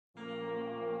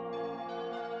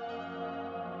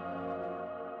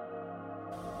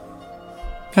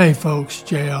Hey folks,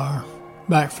 JR,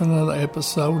 back for another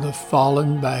episode of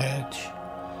Fallen Badge.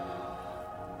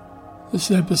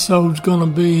 This episode's going to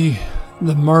be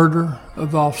the murder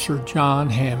of Officer John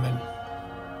Hammond.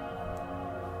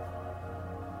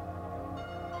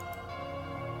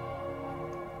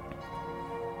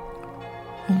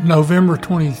 On November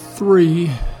 23,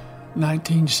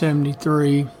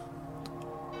 1973, in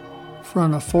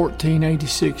front of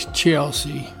 1486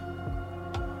 Chelsea.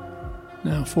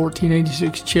 Now,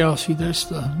 1486 Chelsea, that's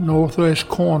the northwest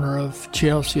corner of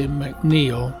Chelsea and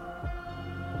McNeil.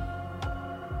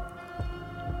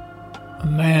 A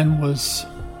man was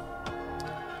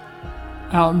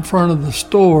out in front of the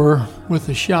store with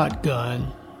a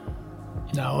shotgun.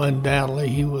 Now, undoubtedly,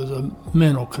 he was a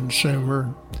mental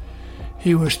consumer.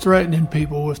 He was threatening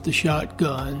people with the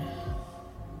shotgun,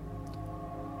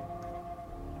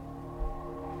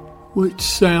 which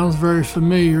sounds very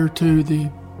familiar to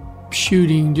the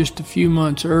shooting just a few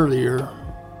months earlier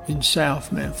in South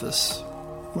Memphis,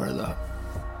 where the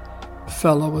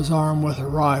fellow was armed with a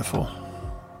rifle.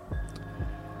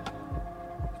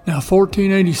 Now,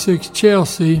 1486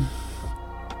 Chelsea,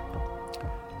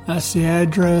 that's the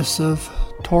address of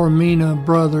Tormina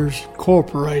Brothers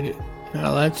Incorporated.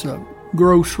 Now, that's a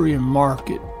grocery and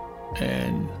market,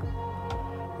 and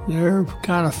they're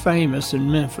kind of famous in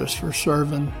Memphis for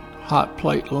serving hot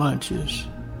plate lunches.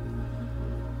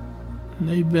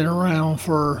 They've been around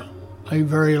for a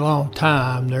very long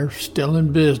time. They're still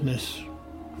in business,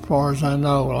 as far as I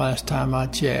know, last time I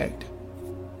checked.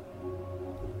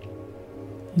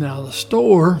 Now, the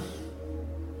store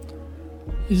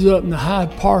is up in the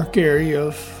Hyde Park area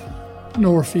of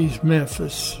northeast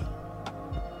Memphis.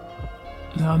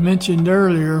 Now, I mentioned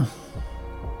earlier,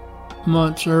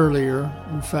 months earlier,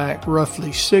 in fact,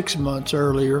 roughly 6 months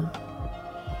earlier,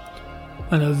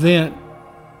 an event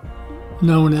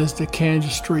known as the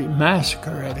Kansas Street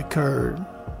Massacre had occurred.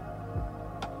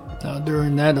 Now,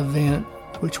 during that event,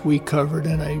 which we covered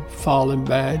in a Fallen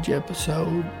Badge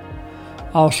episode,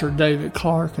 Officer David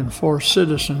Clark and 4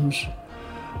 citizens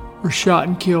were shot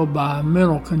and killed by a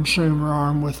mental consumer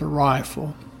armed with a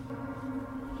rifle.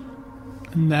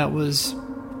 And that was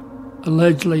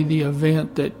allegedly the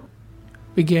event that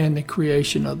began the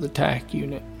creation of the TAC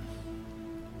unit.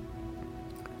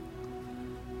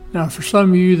 Now, for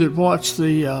some of you that watched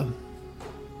the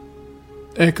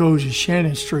Echoes of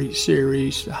Shannon Street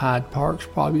series, Hyde Park's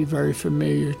probably very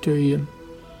familiar to you.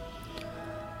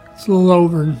 It's a little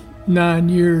over 9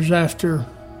 years after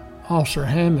Officer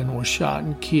Hammond was shot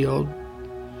and killed.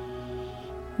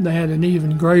 They had an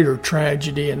even greater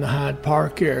tragedy in the Hyde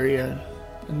Park area,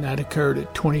 and that occurred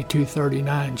at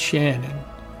 2239 Shannon.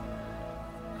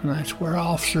 And that's where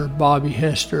Officer Bobby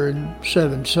Hester and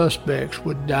 7 suspects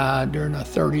would die during a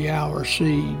 30-hour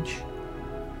siege.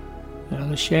 Now,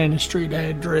 the Shannon Street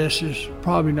address is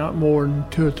probably not more than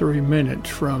 2 or 3 minutes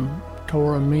from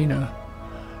Tormina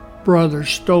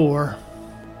Brothers store.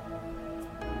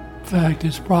 In fact,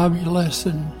 it's probably less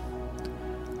than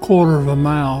a quarter of a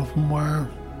mile from where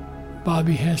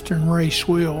Bobby Hester and Ray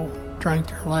Swill drank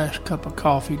their last cup of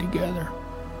coffee together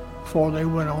before they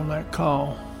went on that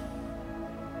call.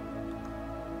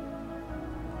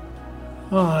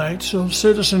 All right, so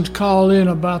citizens called in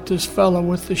about this fellow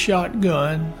with the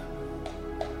shotgun.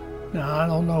 Now, I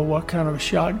don't know what kind of a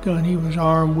shotgun he was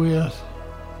armed with,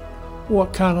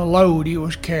 what kind of load he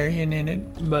was carrying in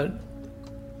it, but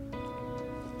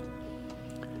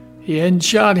he hadn't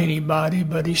shot anybody,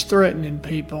 but he's threatening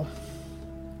people.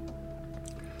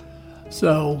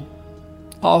 So,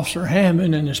 Officer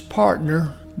Hammond and his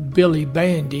partner, Billy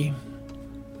Bandy,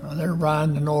 they're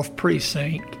riding the North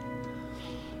Precinct.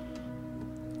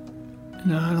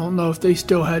 Now, I don't know if they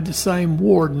still had the same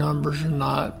ward numbers or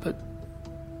not, but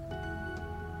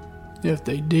if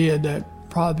they did, that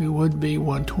probably would be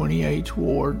 128th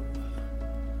Ward.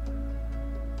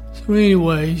 So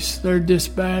anyways, they're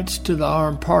dispatched to the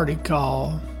armed party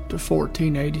call to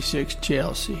 1486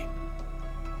 Chelsea.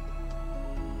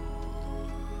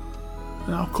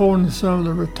 Now, according to some of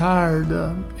the retired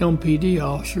MPD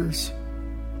officers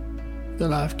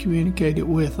that I've communicated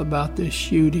with about this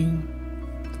shooting,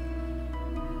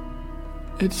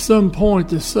 at some point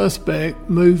the suspect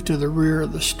moved to the rear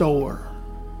of the store.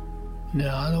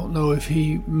 Now, I don't know if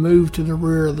he moved to the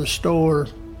rear of the store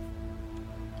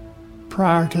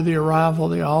prior to the arrival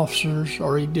of the officers,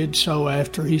 or he did so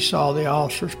after he saw the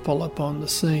officers pull up on the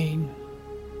scene.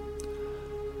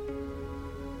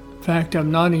 In fact, I'm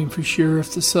not even for sure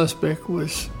if the suspect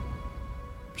was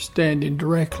standing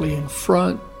directly in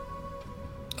front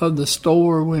of the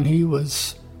store when he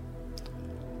was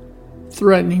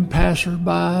threatening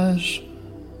passerbys.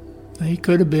 He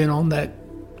could have been on that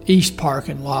east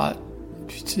parking lot.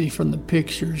 You see from the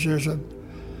pictures,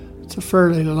 it's a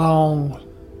fairly long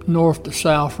north to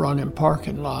south running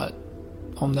parking lot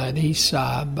on that east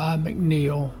side by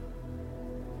McNeil.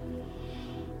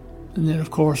 And then,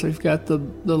 of course, they've got the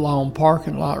long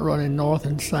parking lot running north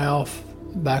and south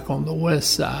back on the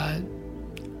west side,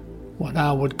 what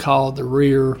I would call the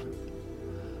rear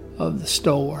of the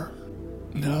store.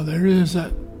 Now, there is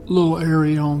that little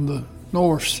area on the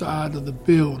north side of the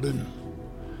building.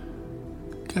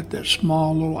 Got that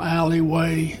small little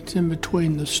alleyway. It's in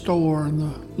between the store and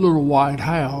the little white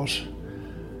house.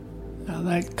 Now,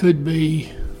 that could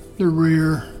be the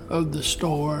rear of the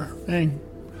store, and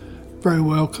very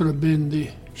well could have been the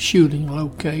shooting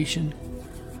location.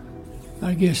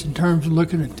 I guess in terms of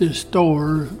looking at this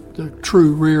store, the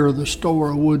true rear of the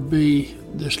store would be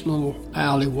this little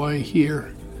alleyway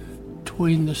here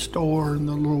between the store and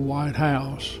the little white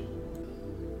house.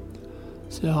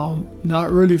 So I'm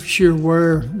not really sure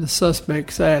where the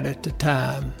suspect's at the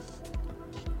time,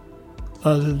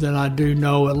 other than I do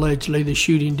know allegedly the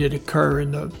shooting did occur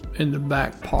in the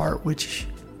back part, which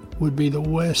would be the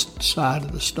west side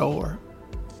of the store.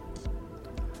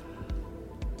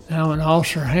 Now, when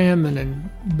Officer Hammond and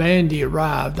Bandy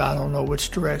arrived, I don't know which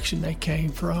direction they came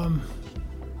from.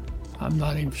 I'm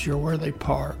not even sure where they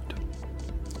parked.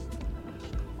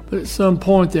 But at some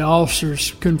point, the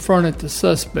officers confronted the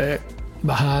suspect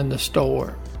behind the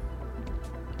store.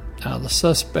 Now, the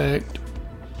suspect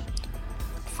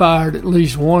fired at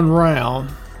least one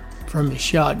round from his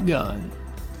shotgun,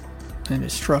 and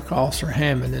it struck Officer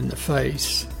Hammond in the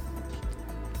face.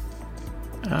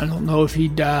 I don't know if he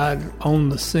died on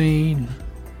the scene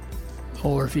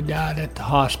or if he died at the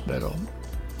hospital.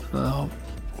 Of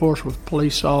course, with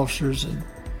police officers and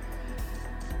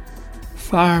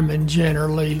firemen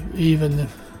generally, even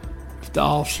if the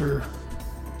officer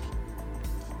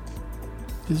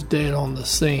is dead on the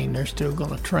scene, they're still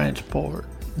going to transport.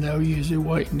 They'll usually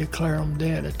wait and declare them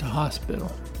dead at the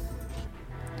hospital.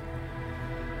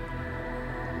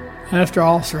 After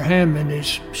Officer Hammond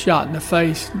is shot in the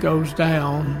face and goes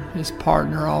down, his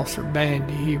partner, Officer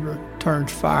Bandy, he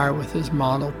returns fire with his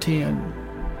Model 10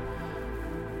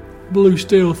 blue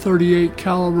steel .38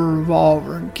 caliber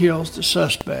revolver and kills the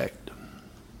suspect.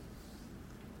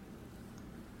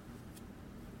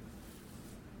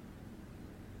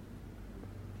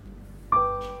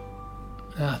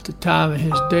 Now, at the time of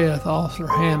his death, Officer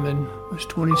Hammond was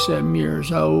 27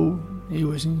 years old. He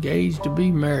was engaged to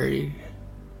be married.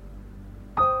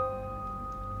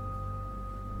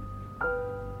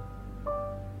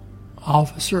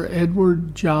 Officer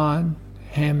Edward John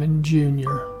Hammond,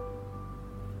 Jr.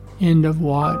 End of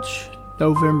watch,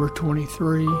 November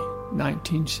 23,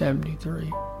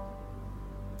 1973.